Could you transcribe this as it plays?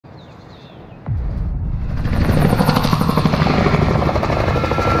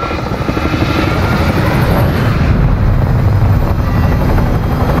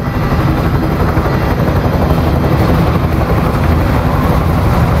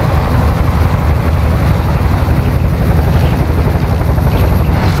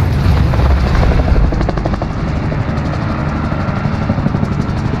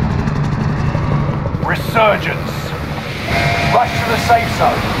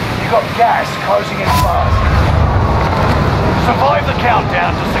got gas closing in fast. Survive the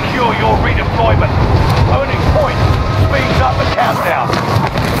countdown to secure your redeployment. Owning point speeds up the countdown.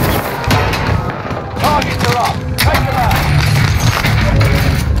 Targets are up. Take them out.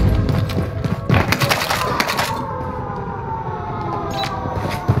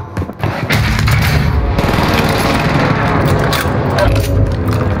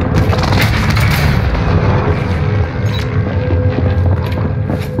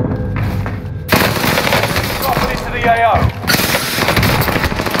 Dropping into the AO.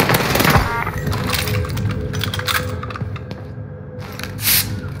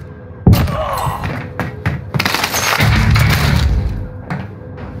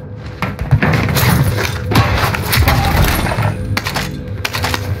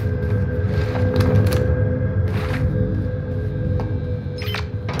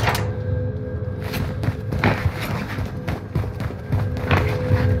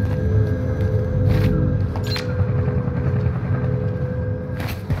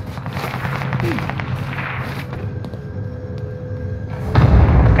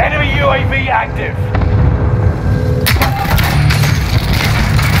 UAV active.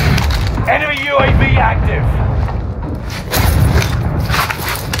 Enemy UAV active.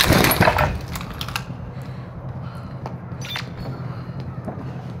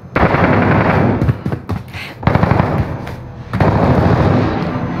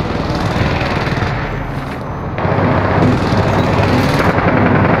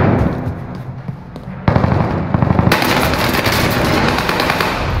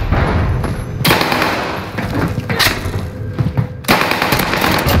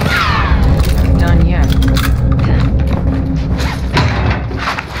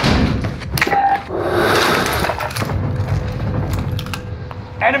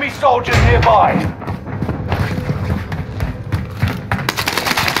 Enemy soldiers nearby.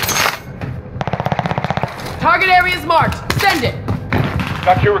 Target area is marked. Send it.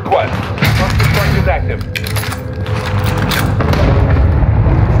 Got your request. Cluster strike is active.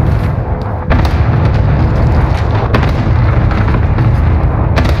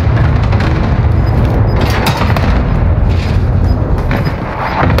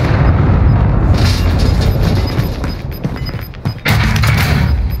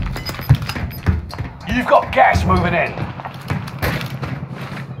 You've got gas moving in.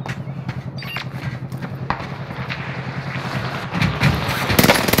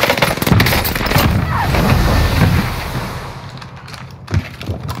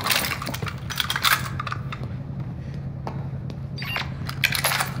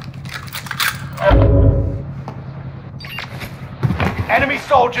 Enemy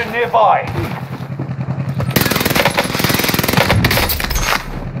soldier nearby.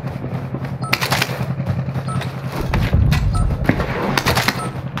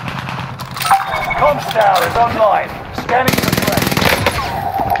 Comms tower is online. Scanning for threats.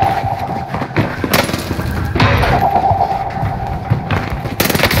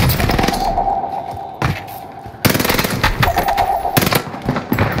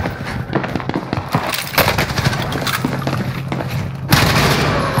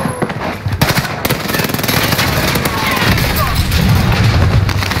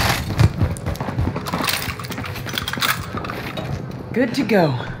 Good to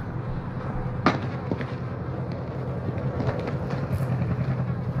go.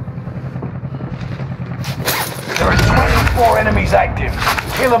 There are 24 enemies active.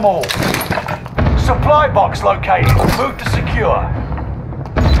 Kill them all. Supply box located. Move to secure.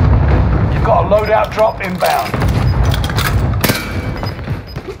 You've got a loadout drop inbound.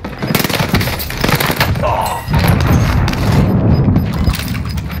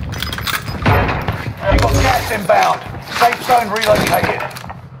 You've got gas inbound. Safe zone relocated.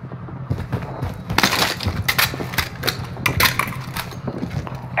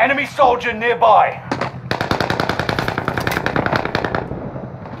 Enemy soldier nearby.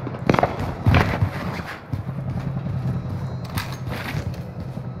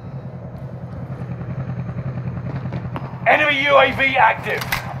 Enemy UAV active.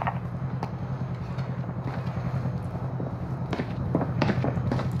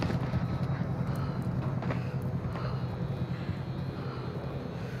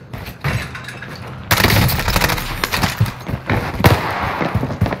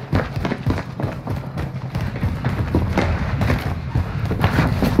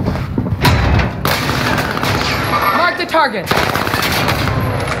 Mark the target.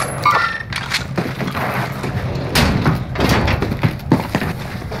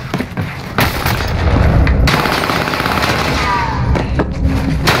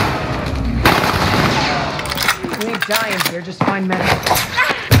 Dying here, just find medical.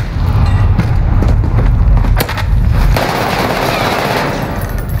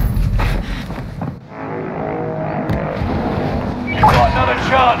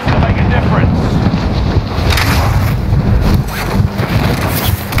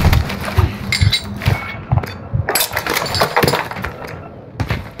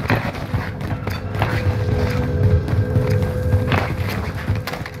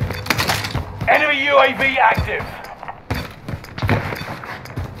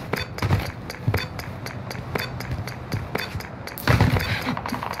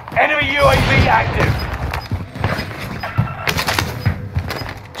 Enemy UAV active.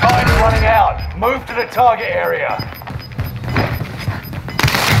 Time's running out. Move to the target area.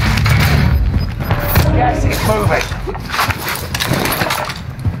 Gas is moving.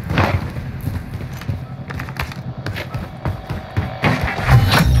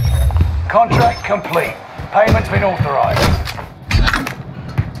 Contract complete. Payment's been authorized.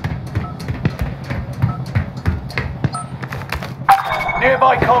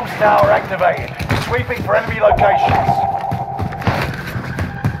 Nearby comms tower activated. Sweeping for enemy locations.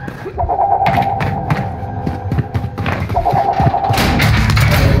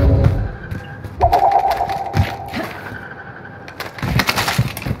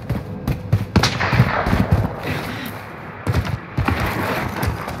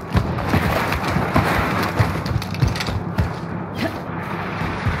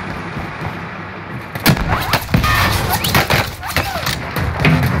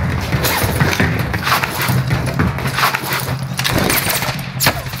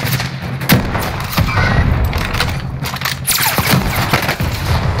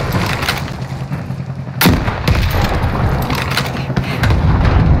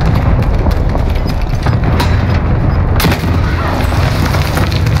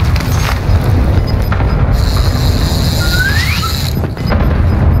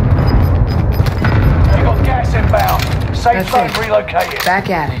 Safe zone relocated. Back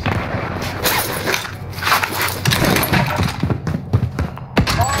at it.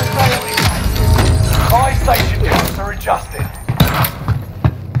 Fire station units are adjusted.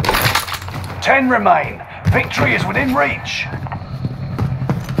 10 remain. Victory is within reach.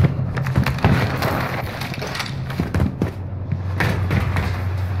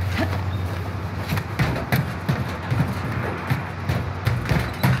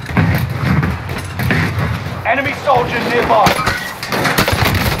 Enemy soldiers nearby.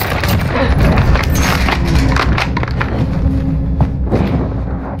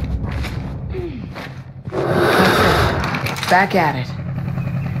 Back at it.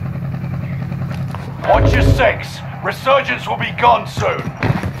 Watch your 6. Resurgence will be gone soon.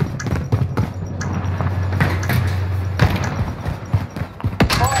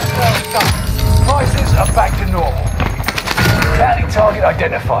 Fire sales done. Prices are back to normal. Bounty target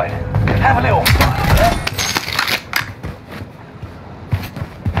identified. Have a little fun, yeah?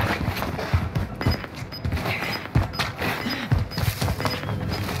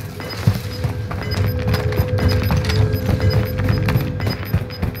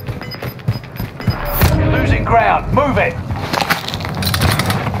 Ground, move it!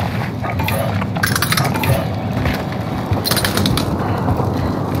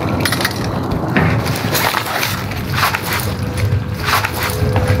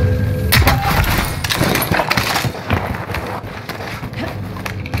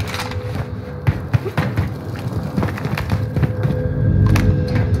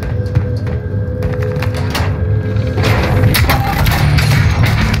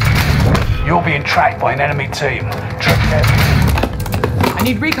 You're being tracked by an enemy team. I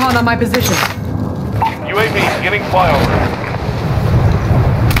need recon on my position. UAV getting flyover.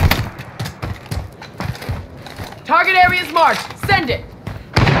 Target area is marked. Send it.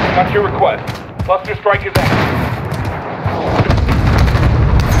 Got your request. Cluster strike is active.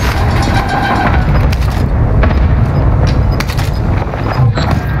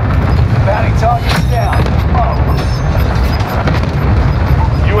 Bounty target's down.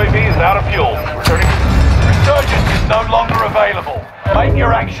 UAV is out of fuel. Returning. Resurgence is no longer available. Make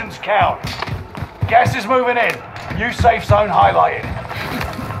your actions count. Gas is moving in. New safe zone highlighted.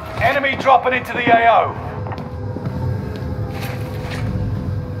 Enemy dropping into the AO.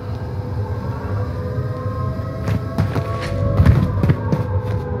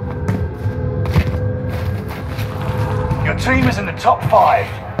 Your team is in the top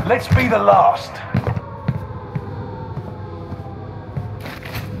 5. Let's be the last.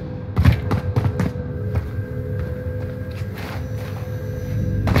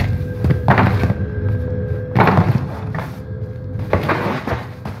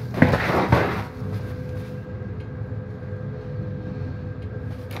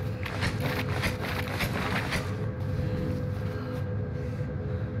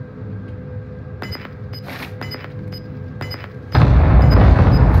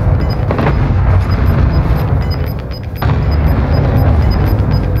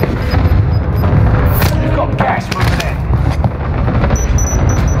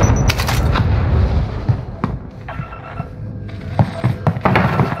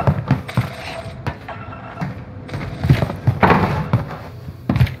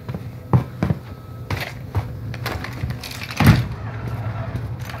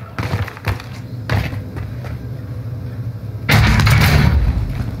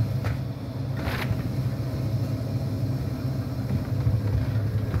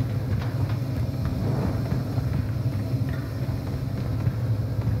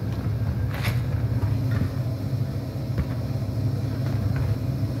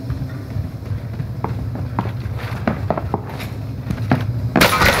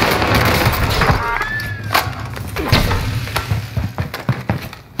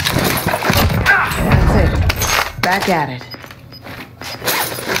 back at it.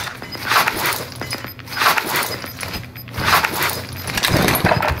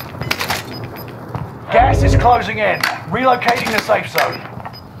 Gas is closing in. Relocating the safe zone.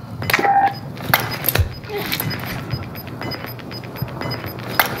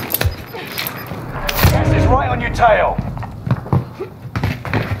 Gas is right on your tail.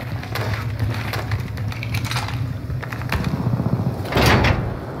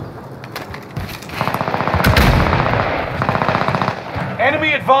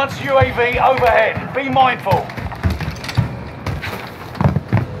 Enemy advanced UAV overhead. Be mindful.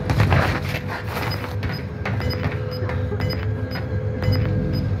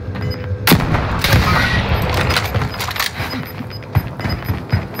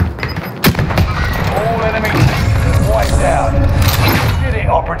 All enemies wiped out. Did it,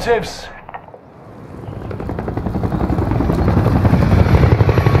 operatives.